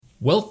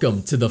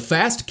Welcome to the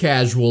Fast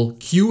Casual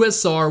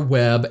QSR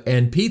Web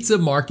and Pizza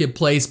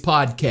Marketplace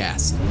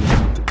podcast.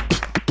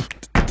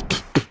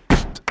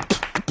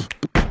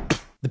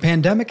 The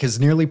pandemic has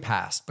nearly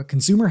passed, but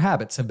consumer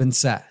habits have been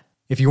set.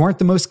 If you aren't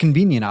the most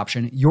convenient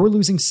option, you're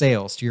losing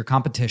sales to your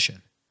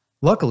competition.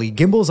 Luckily,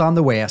 Gimbel's On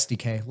The Way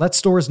SDK lets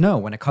stores know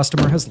when a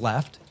customer has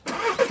left,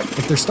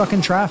 if they're stuck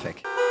in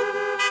traffic,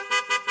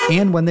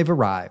 and when they've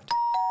arrived.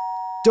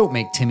 Don't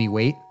make Timmy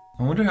wait.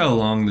 I wonder how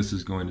long this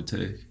is going to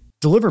take.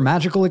 Deliver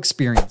magical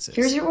experiences.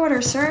 Here's your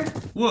order, sir.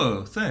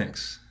 Whoa,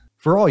 thanks.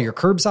 For all your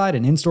curbside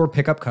and in-store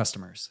pickup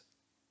customers.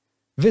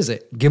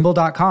 Visit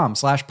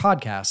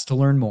gimbal.com/podcast to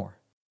learn more.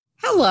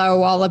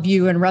 Hello, all of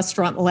you in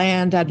restaurant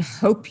land, and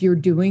hope you're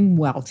doing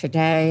well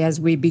today as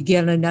we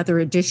begin another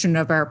edition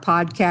of our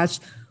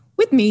podcast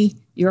with me,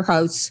 your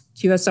host,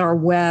 QSR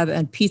Web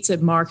and Pizza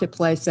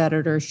Marketplace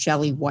editor,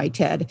 Shelley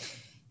Whitehead.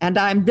 And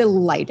I'm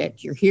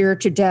delighted you're here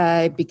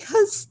today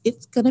because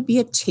it's going to be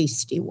a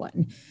tasty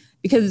one.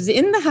 Because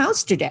in the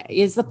house today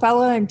is the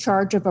fellow in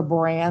charge of a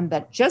brand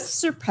that just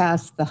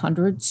surpassed the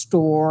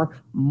 100-store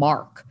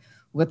mark,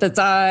 with its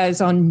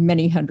eyes on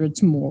many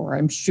hundreds more,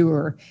 I'm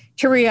sure.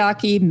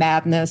 Teriyaki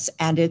Madness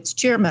and its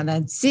chairman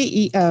and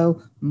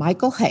CEO,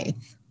 Michael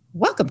Haith.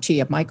 Welcome to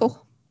you,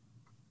 Michael.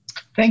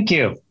 Thank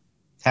you.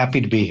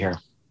 Happy to be here.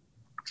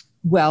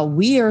 Well,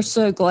 we are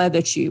so glad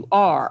that you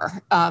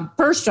are.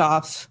 First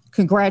off,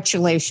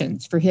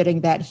 congratulations for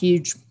hitting that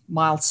huge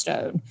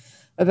milestone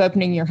of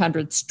opening your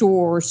 100th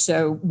store.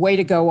 So way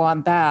to go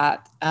on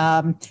that.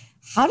 How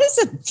does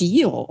it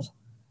feel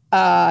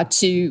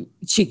to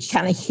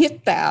kind of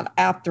hit that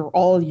after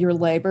all your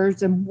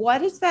labors? And what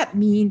does that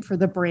mean for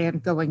the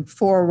brand going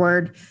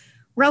forward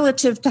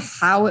relative to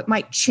how it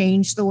might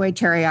change the way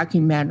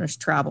Teriyaki Madness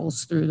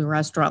travels through the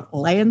restaurant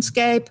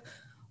landscape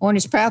on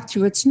its path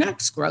to its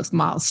next growth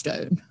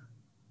milestone?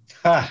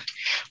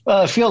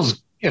 Well,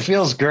 it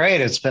feels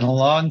great. It's been a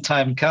long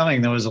time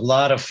coming. There was a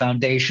lot of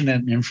foundation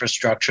and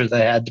infrastructure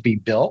that had to be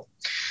built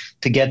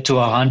to get to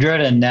 100.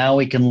 And now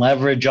we can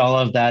leverage all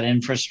of that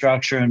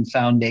infrastructure and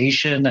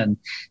foundation and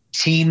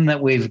team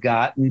that we've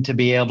gotten to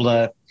be able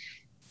to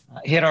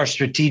hit our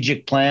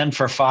strategic plan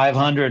for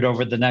 500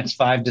 over the next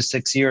 5 to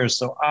 6 years.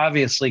 So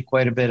obviously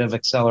quite a bit of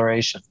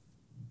acceleration.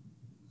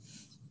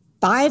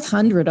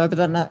 500 over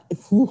the next,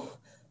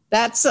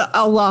 that's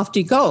a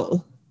lofty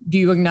goal. Do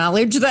you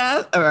acknowledge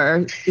that,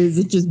 or is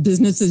it just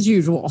business as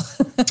usual?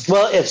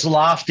 Well, it's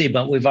lofty,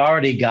 but we've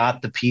already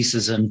got the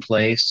pieces in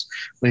place.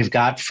 We've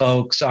got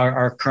folks,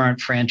 our current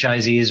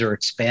franchisees are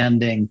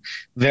expanding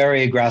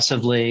very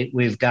aggressively.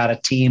 We've got a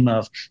team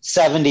of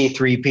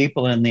 73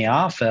 people in the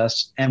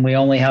office, and we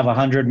only have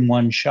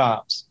 101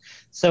 shops.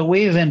 So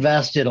we've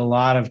invested a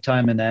lot of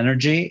time and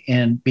energy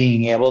in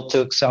being able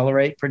to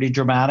accelerate pretty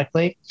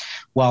dramatically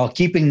while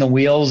keeping the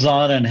wheels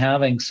on and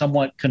having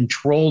somewhat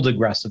controlled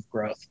aggressive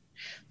growth.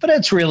 But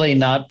it's really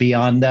not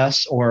beyond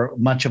us or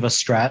much of a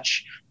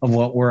stretch of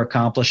what we're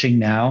accomplishing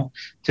now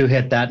to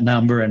hit that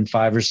number in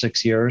 5 or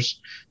 6 years.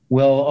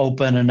 We'll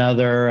open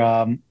another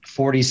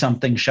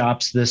 40-something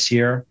shops this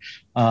year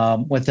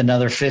with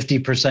another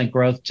 50%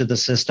 growth to the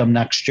system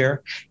next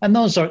year. And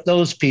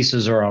those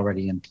pieces are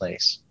already in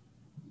place.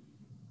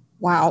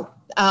 Wow.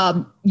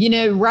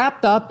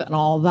 Wrapped up in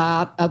all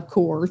that, of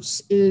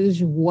course,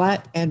 is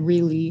what and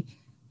really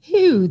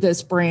who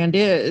this brand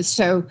is.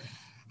 So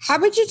how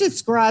would you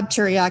describe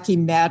Teriyaki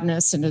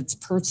Madness and its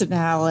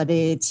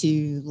personality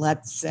to,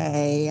 let's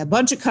say, a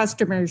bunch of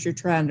customers you're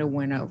trying to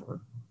win over?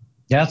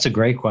 Yeah, that's a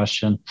great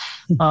question.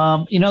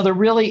 There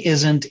really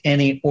isn't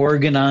any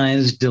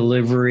organized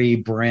delivery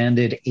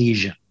branded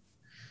Asian.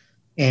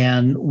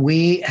 And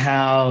we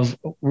have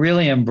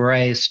really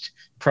embraced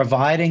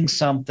providing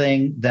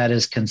something that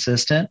is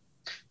consistent,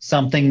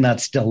 something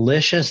that's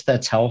delicious,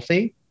 that's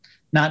healthy,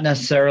 not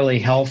necessarily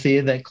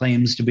healthy that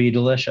claims to be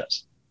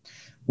delicious.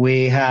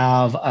 We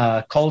have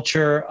a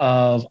culture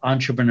of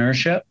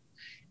entrepreneurship,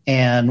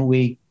 and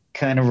we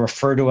kind of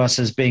refer to us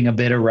as being a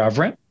bit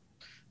irreverent.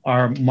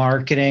 Our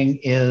marketing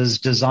is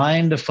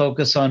designed to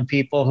focus on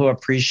people who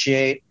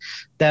appreciate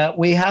that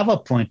we have a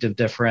point of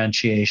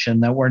differentiation,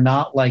 that we're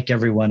not like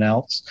everyone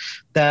else,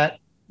 that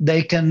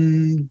they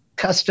can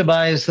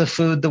customize the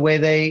food the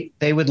way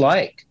they would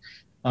like.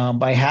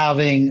 By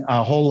having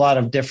a whole lot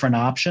of different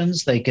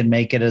options, they can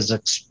make it as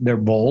their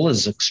bowl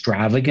as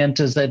extravagant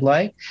as they'd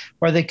like,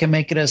 or they can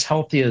make it as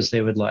healthy as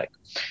they would like.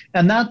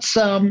 And that's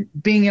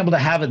being able to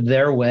have it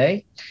their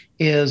way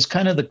is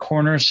kind of the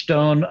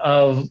cornerstone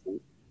of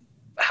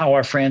how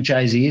our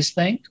franchisees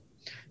think,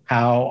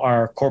 how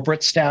our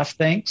corporate staff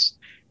thinks,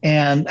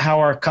 and how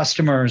our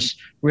customers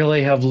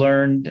really have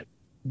learned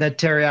that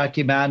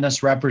Teriyaki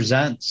Madness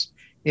represents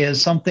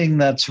is something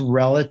that's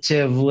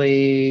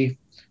relatively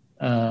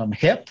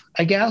hip,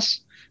 I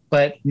guess,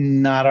 but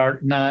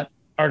not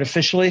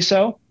artificially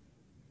so,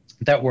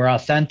 that we're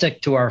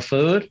authentic to our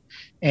food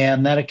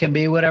and that it can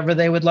be whatever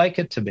they would like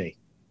it to be.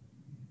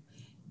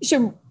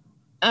 So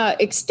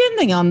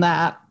extending on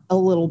that a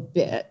little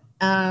bit,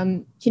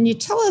 can you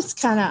tell us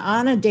kind of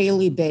on a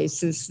daily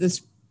basis,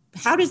 this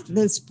how does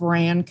this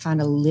brand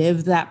kind of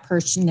live that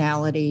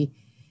personality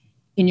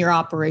in your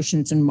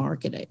operations and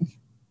marketing?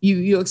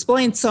 You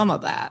explained some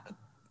of that.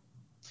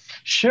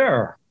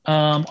 Sure.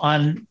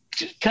 On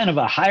kind of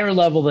a higher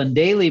level than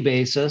daily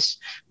basis,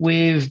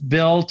 we've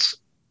built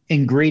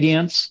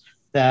ingredients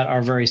that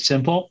are very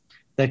simple,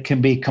 that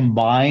can be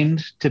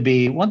combined to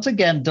be, once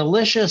again,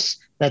 delicious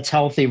that's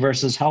healthy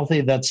versus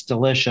healthy that's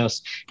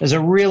delicious, is a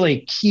really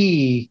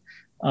key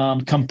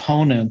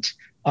component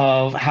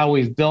of how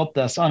we've built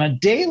this. On a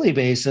daily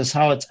basis,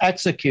 how it's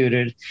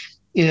executed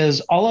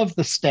is all of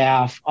the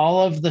staff,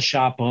 all of the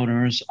shop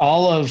owners,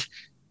 all of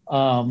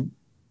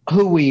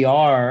who we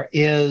are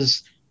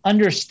is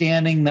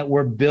understanding that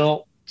we're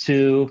built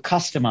to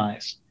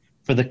customize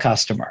for the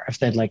customer. If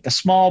they'd like a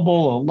small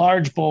bowl, a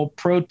large bowl,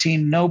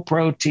 protein, no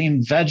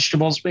protein,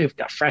 vegetables, we've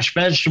got fresh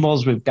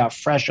vegetables, we've got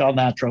fresh all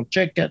natural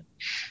chicken,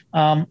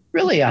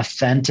 really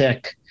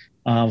authentic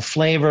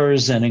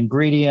flavors and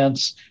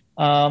ingredients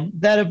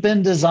that have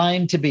been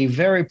designed to be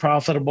very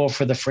profitable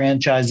for the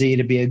franchisee,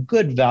 to be a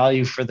good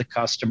value for the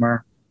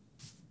customer.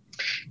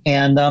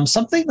 And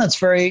something that's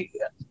very,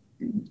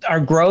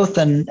 our growth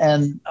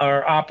and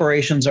our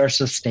operations are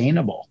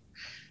sustainable.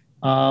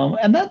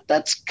 And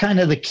that's kind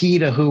of the key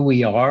to who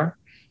we are.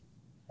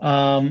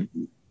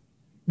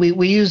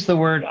 We use the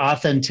word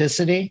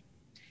authenticity.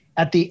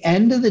 At the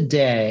end of the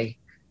day,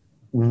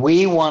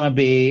 we want to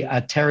be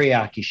a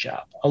teriyaki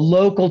shop, a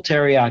local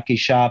teriyaki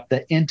shop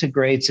that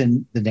integrates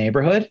in the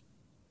neighborhood,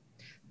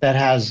 that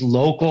has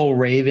local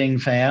raving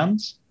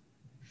fans,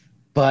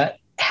 but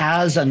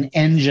has an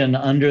engine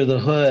under the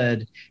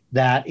hood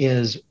that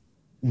is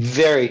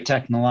very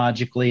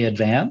technologically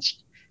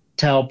advanced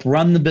to help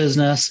run the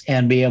business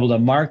and be able to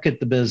market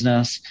the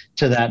business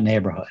to that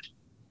neighborhood.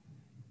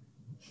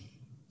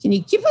 Can you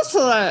give us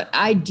an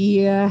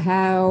idea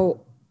how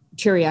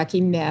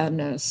Teriyaki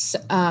Madness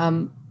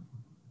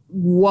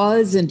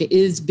was and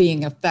is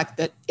being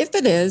affected, if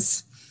it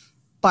is,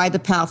 by the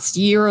past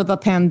year of the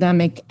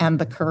pandemic and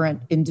the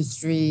current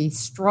industry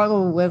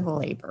struggle with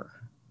labor?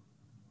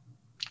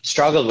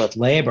 Struggled with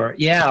labor.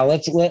 Yeah,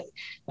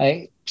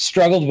 I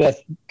struggled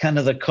with kind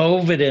of the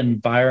COVID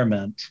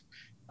environment.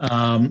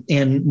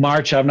 In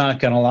March, I'm not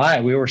going to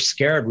lie, we were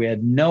scared. We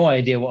had no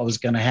idea what was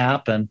going to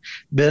happen.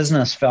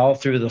 Business fell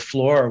through the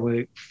floor.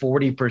 We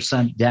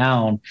 40%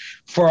 down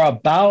for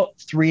about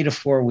 3 to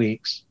 4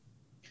 weeks.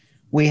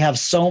 We have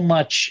so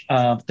much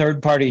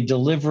third-party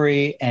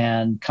delivery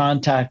and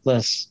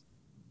contactless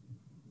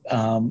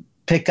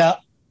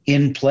pickup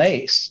in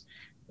place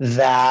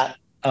that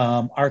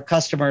our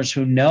customers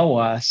who know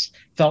us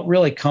felt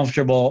really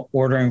comfortable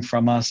ordering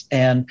from us.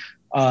 And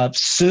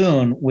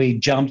soon we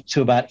jumped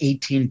to about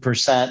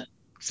 18%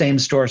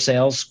 same-store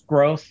sales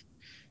growth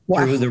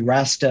through the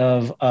rest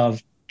of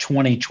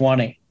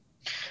 2020.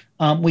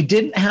 We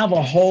didn't have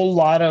a whole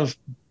lot of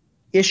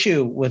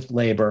issue with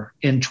labor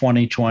in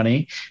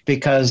 2020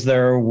 because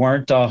there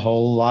weren't a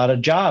whole lot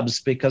of jobs,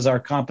 because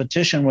our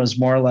competition was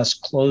more or less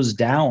closed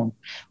down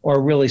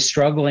or really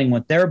struggling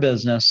with their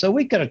business. So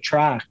we could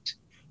attract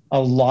a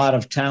lot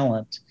of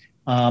talent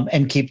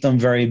and keep them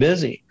very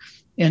busy.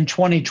 In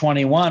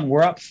 2021,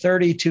 we're up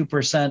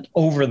 32%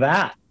 over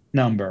that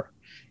number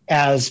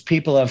as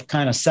people have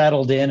kind of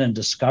settled in and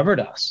discovered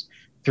us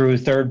through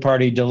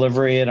third-party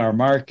delivery and our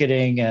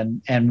marketing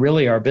and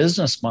really our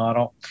business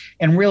model,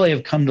 and really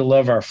have come to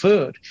love our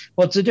food.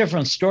 Well, it's a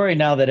different story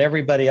now that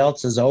everybody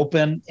else is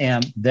open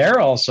and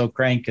they're also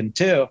cranking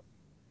too.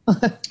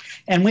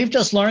 And we've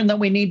just learned that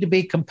we need to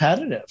be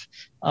competitive.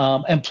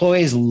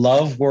 Employees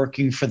love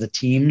working for the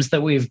teams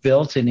that we've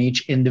built in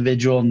each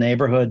individual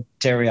neighborhood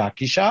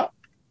teriyaki shop.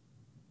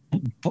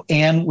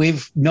 And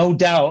we've no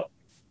doubt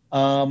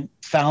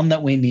found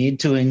that we need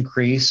to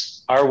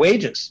increase our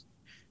wages.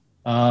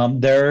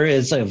 There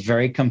is a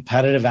very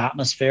competitive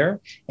atmosphere.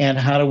 And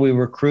how do we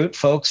recruit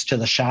folks to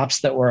the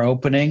shops that we're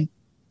opening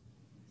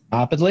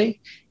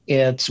rapidly?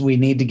 We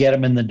need to get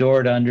them in the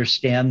door to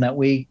understand that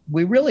we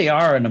really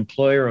are an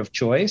employer of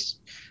choice.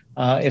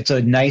 It's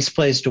a nice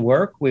place to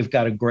work. We've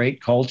got a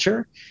great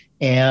culture,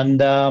 and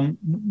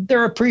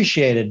they're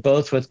appreciated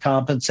both with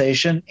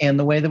compensation and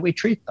the way that we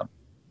treat them.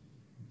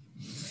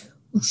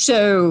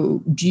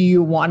 So do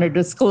you want to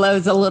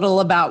disclose a little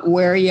about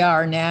where you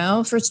are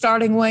now for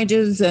starting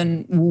wages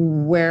and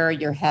where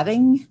you're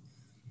heading?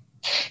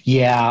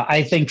 Yeah,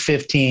 I think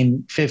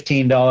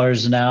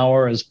 $15 an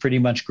hour is pretty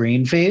much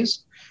green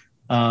fees.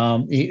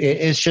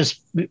 It's just,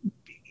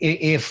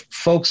 if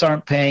folks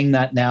aren't paying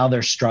that now,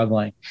 they're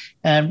struggling.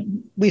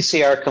 And we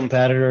see our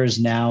competitors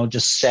now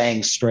just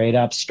saying straight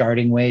up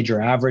starting wage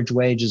or average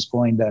wage is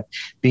going to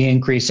be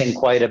increasing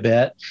quite a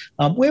bit.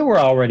 We were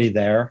already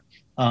there.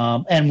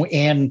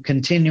 And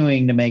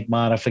continuing to make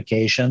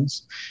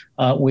modifications.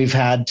 We've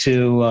had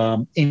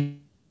to increase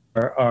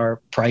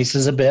our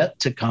prices a bit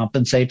to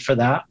compensate for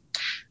that.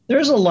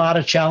 There's a lot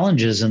of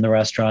challenges in the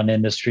restaurant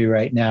industry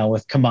right now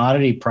with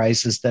commodity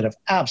prices that have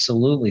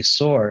absolutely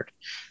soared.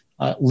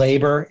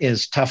 Labor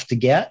is tough to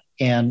get,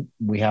 and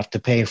we have to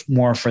pay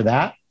more for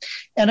that.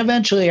 And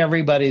eventually,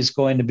 everybody's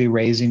going to be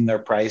raising their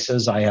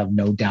prices, I have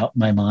no doubt in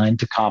my mind,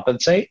 to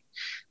compensate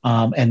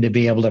and to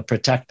be able to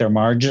protect their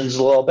margins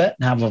a little bit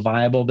and have a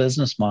viable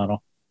business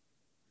model.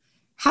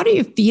 How do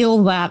you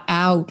feel that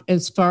out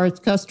as far as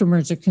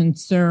customers are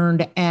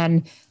concerned?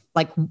 And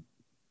like,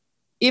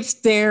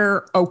 if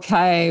they're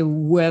okay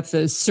with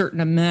a certain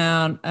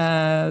amount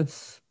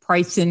of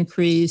price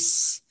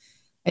increase,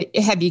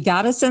 have you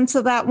got a sense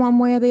of that one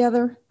way or the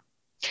other?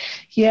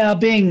 Yeah,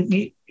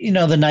 the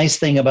nice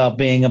thing about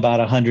being about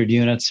 100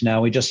 units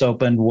now, we just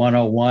opened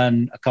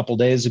 101 a couple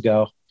days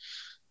ago,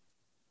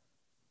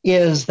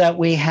 is that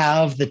we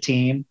have the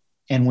team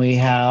and we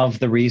have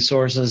the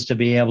resources to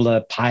be able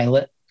to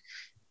pilot,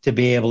 to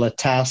be able to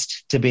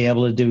test, to be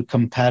able to do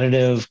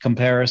competitive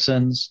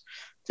comparisons,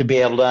 to be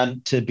able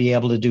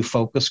to do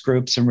focus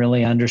groups and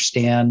really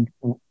understand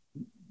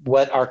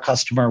what our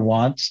customer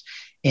wants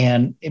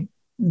and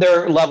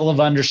their level of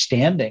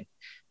understanding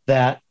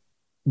that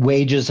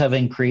wages have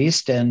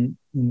increased and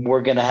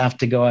we're going to have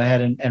to go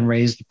ahead and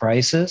raise the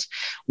prices.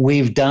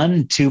 We've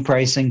done 2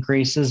 price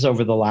increases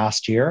over the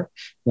last year,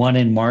 one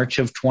in March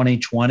of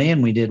 2020,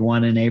 and we did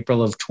one in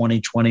April of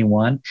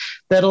 2021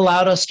 that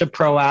allowed us to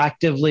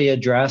proactively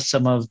address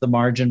some of the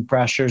margin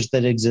pressures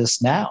that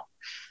exist now.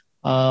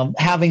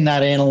 Having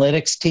that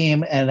analytics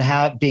team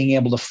and being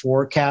able to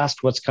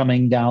forecast what's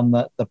coming down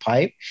the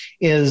pipe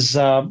is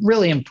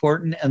really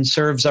important and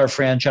serves our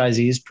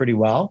franchisees pretty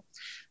well.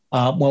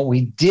 What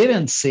we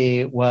didn't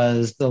see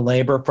was the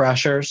labor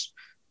pressures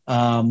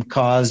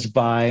caused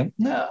by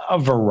a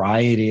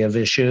variety of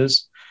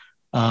issues.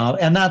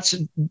 And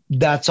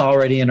that's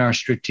already in our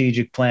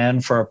strategic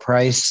plan for a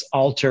price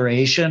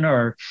alteration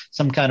or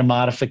some kind of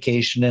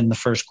modification in the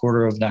first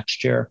quarter of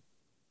next year.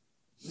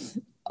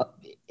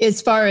 As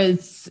far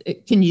as,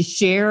 can you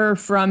share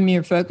from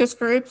your focus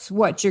groups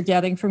what you're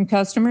getting from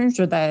customers?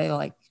 Are they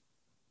like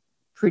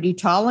pretty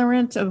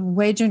tolerant of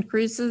wage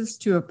increases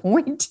to a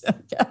point?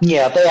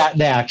 Yeah,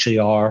 they actually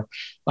are.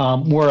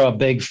 We're a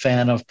big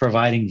fan of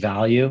providing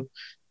value.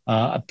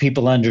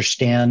 People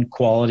understand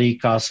quality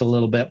costs a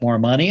little bit more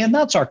money, and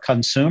that's our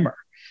consumer.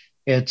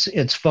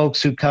 It's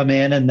folks who come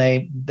in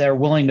and they're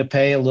willing to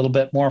pay a little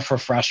bit more for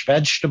fresh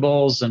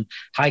vegetables and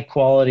high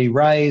quality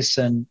rice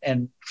and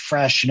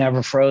fresh,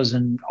 never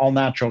frozen, all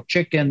natural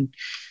chicken.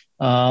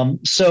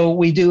 So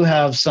we do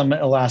have some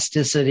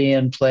elasticity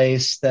in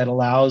place that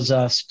allows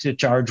us to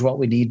charge what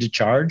we need to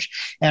charge.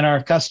 And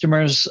our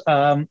customers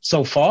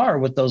so far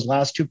with those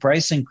last 2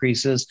 price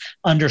increases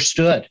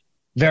understood,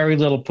 very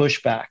little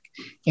pushback.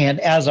 And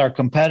as our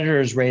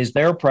competitors raise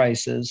their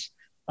prices,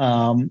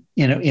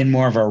 in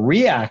more of a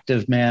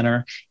reactive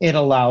manner, it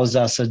allows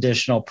us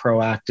additional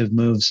proactive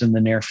moves in the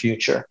near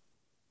future.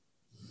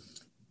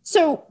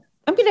 So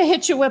I'm going to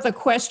hit you with a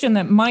question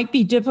that might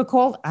be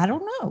difficult. I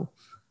don't know.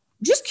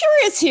 Just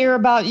curious here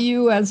about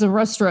you as a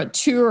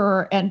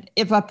restaurateur. And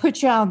if I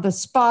put you on the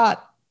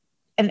spot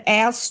and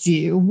asked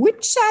you,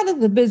 which side of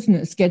the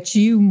business gets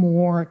you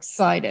more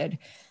excited?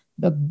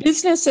 The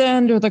business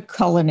end or the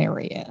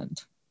culinary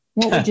end?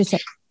 What would you say?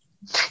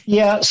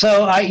 Yeah.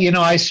 So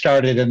I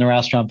started in the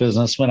restaurant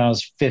business when I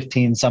was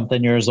 15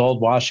 something years old,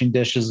 washing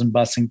dishes and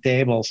bussing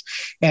tables.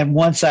 And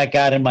once that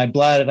got in my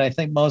blood, and I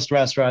think most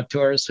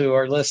restaurateurs who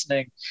are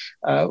listening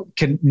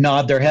can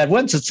nod their head.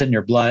 Once it's in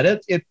your blood,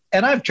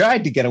 and I've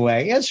tried to get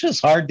away. It's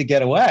just hard to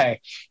get away.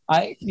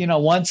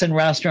 Once in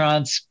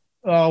restaurants,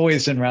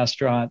 always in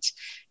restaurants.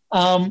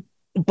 But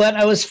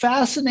I was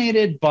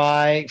fascinated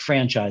by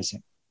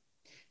franchising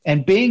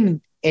and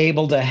being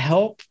able to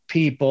help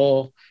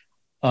people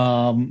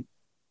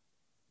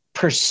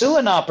pursue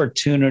an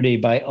opportunity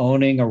by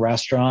owning a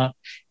restaurant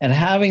and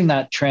having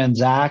that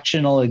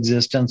transactional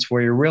existence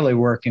where you're really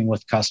working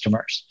with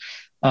customers.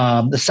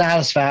 The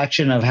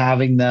satisfaction of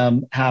having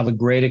them have a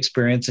great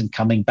experience and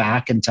coming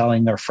back and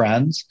telling their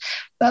friends.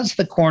 That's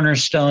the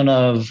cornerstone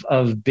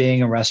of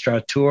being a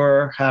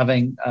restaurateur,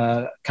 having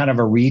kind of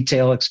a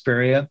retail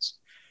experience.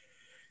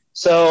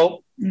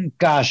 So,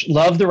 gosh,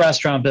 love the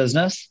restaurant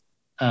business.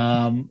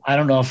 I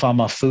don't know if I'm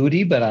a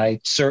foodie, but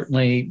I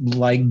certainly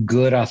like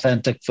good,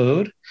 authentic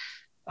food.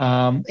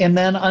 And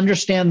then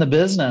understand the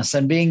business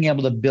and being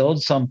able to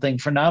build something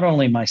for not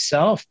only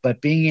myself,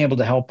 but being able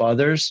to help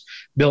others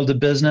build a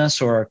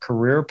business or a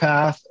career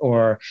path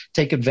or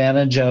take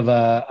advantage of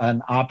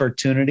an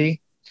opportunity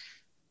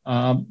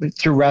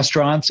through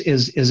restaurants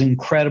is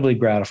incredibly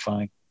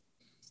gratifying.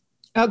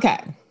 Okay.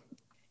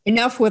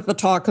 Enough with the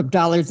talk of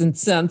dollars and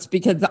cents,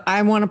 because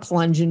I want to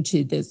plunge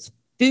into this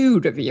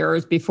food of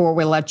yours before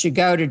we let you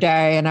go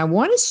today. And I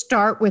want to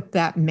start with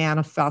that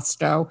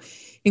manifesto,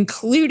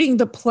 including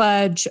the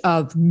pledge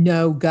of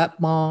no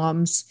gut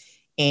bombs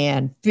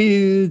and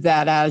food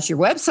that, as your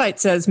website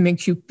says,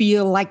 makes you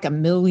feel like $1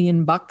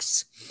 million.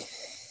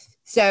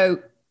 So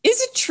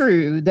is it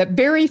true that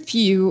very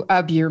few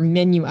of your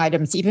menu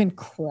items even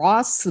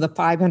cross the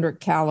 500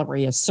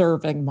 calorie a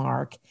serving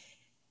mark,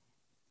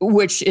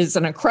 which is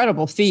an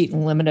incredible feat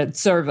in limited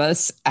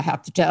service, I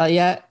have to tell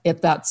you, if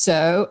that's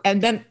so?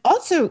 And then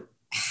also,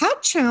 how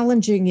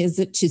challenging is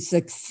it to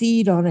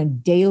succeed on a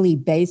daily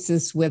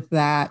basis with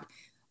that,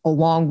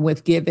 along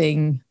with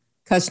giving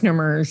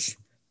customers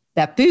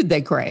that food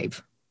they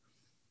crave?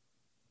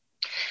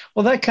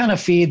 Well, that kind of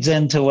feeds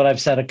into what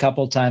I've said a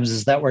couple of times,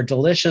 is that we're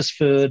delicious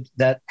food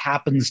that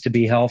happens to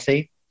be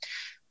healthy.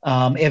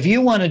 If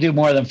you want to do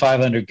more than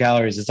 500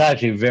 calories, it's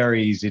actually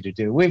very easy to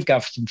do. We've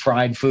got some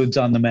fried foods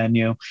on the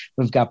menu.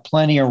 We've got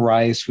plenty of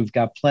rice. We've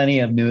got plenty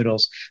of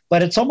noodles,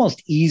 but it's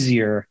almost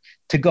easier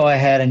to go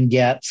ahead and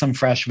get some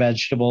fresh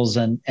vegetables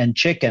and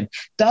chicken.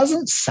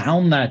 Doesn't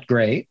sound that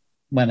great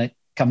when it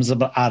comes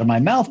out of my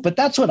mouth, but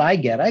that's what I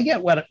get. I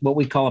get what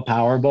we call a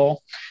power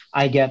bowl.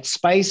 I get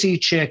spicy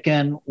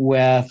chicken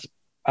with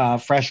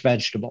fresh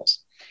vegetables.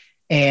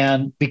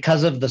 And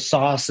because of the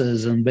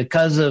sauces and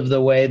because of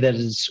the way that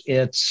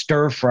it's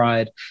stir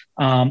fried,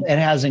 it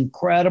has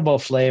incredible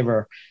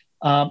flavor.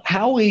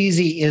 How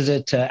easy is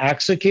it to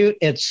execute?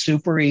 It's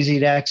super easy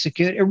to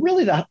execute. It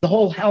really, the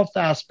whole health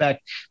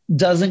aspect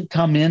doesn't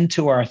come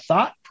into our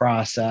thought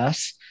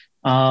process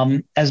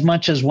as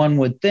much as one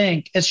would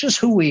think. It's just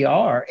who we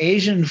are.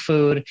 Asian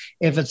food,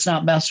 if it's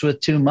not messed with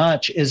too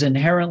much, is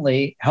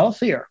inherently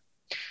healthier.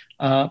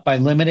 By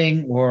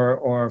limiting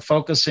or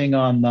focusing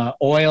on the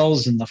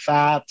oils and the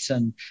fats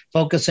and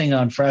focusing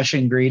on fresh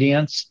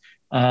ingredients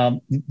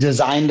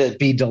designed to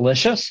be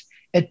delicious.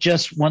 It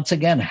just, once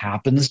again,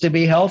 happens to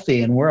be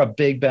healthy, and we're a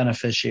big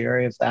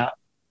beneficiary of that.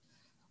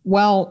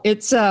 Well,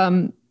 it's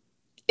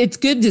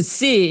good to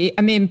see.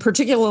 I mean,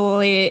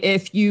 particularly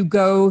if you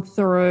go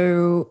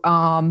through,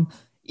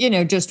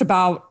 just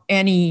about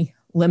any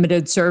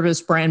limited service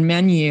brand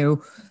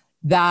menu,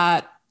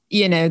 that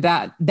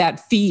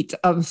feat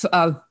of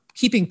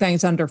keeping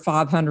things under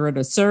 500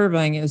 a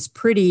serving is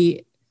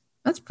pretty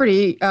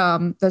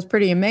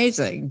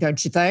amazing,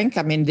 don't you think?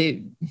 I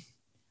mean,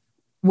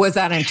 was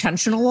that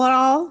intentional at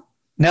all?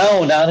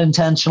 No, not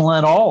intentional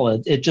at all.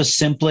 It just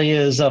simply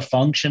is a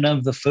function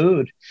of the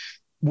food.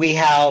 We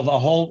have a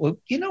whole,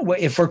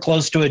 if we're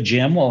close to a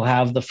gym, we'll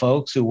have the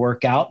folks who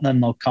work out, and then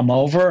they'll come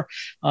over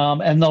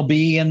and they'll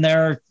be in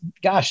there,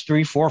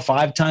 3, 4,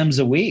 5 times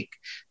a week.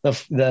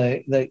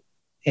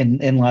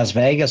 In Las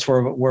Vegas,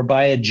 we're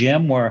by a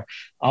gym where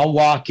I'll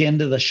walk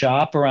into the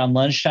shop around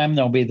lunchtime.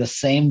 There'll be the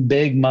same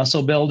big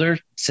muscle builder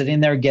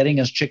sitting there getting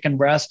his chicken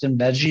breast and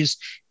veggies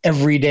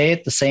every day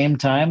at the same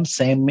time,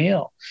 same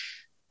meal.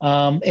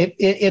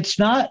 It's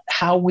not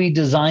how we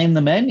design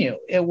the menu.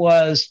 It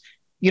was,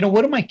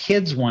 what do my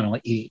kids want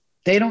to eat?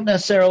 They don't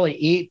necessarily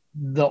eat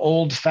the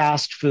old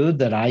fast food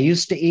that I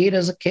used to eat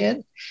as a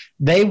kid.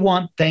 They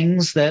want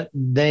things that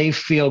they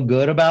feel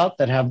good about,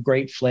 that have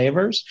great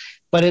flavors.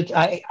 But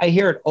I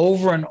hear it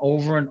over and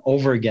over and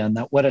over again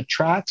that what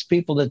attracts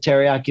people to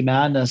Teriyaki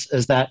Madness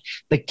is that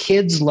the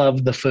kids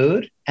love the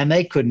food and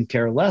they couldn't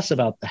care less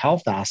about the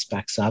health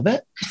aspects of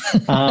it.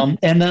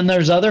 And then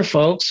there's other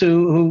folks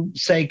who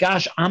say,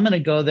 gosh, I'm going to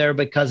go there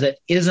because it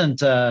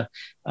isn't a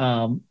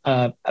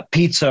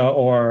pizza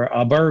or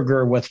a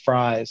burger with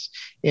fries.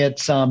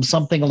 It's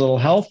something a little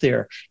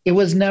healthier. It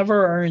was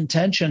never our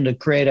intention to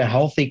create a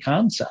healthy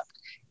concept.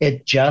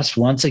 It just,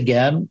 once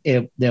again,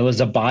 there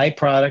was a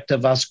byproduct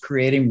of us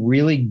creating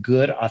really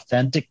good,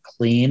 authentic,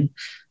 clean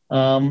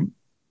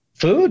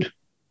food.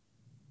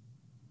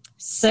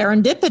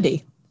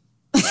 Serendipity.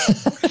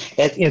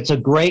 It's a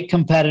great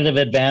competitive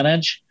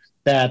advantage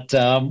that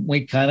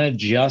we kind of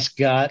just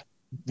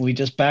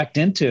backed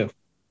into.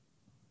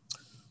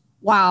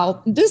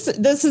 Wow. This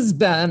has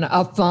been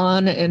a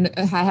fun and,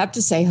 I have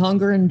to say,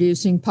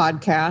 hunger-inducing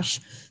podcast.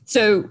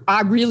 So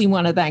I really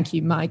want to thank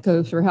you,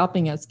 Michael, for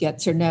helping us get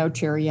to know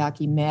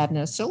Teriyaki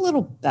Madness a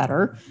little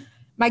better.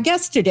 My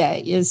guest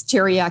today is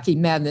Teriyaki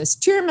Madness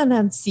Chairman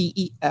and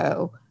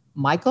CEO,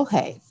 Michael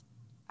Hayes.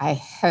 I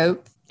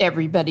hope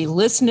everybody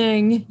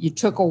listening, you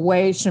took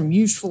away some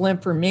useful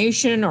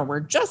information or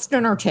were just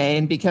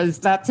entertained, because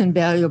that's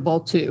invaluable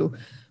too.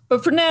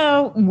 But for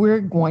now,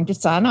 we're going to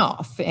sign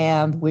off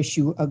and wish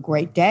you a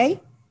great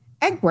day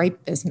and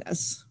great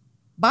business.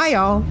 Bye,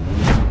 y'all.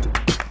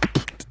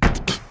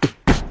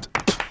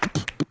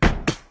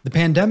 The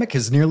pandemic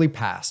has nearly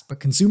passed, but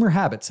consumer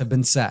habits have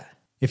been set.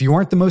 If you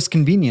aren't the most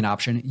convenient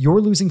option,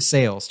 you're losing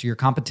sales to your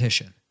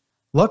competition.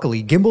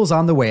 Luckily, Gimbel's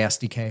On the Way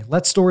SDK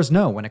lets stores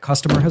know when a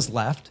customer has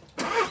left,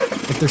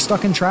 if they're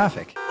stuck in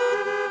traffic,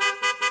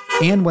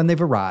 and when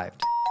they've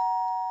arrived.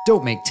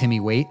 Don't make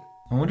Timmy wait.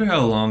 I wonder how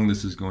long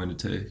this is going to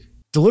take.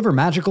 Deliver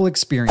magical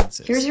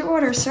experiences. Here's your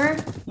order, sir.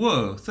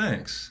 Whoa,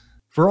 thanks.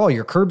 For all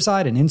your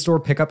curbside and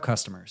in-store pickup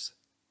customers.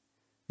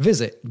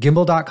 Visit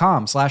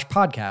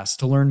gimbal.com/podcast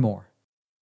to learn more.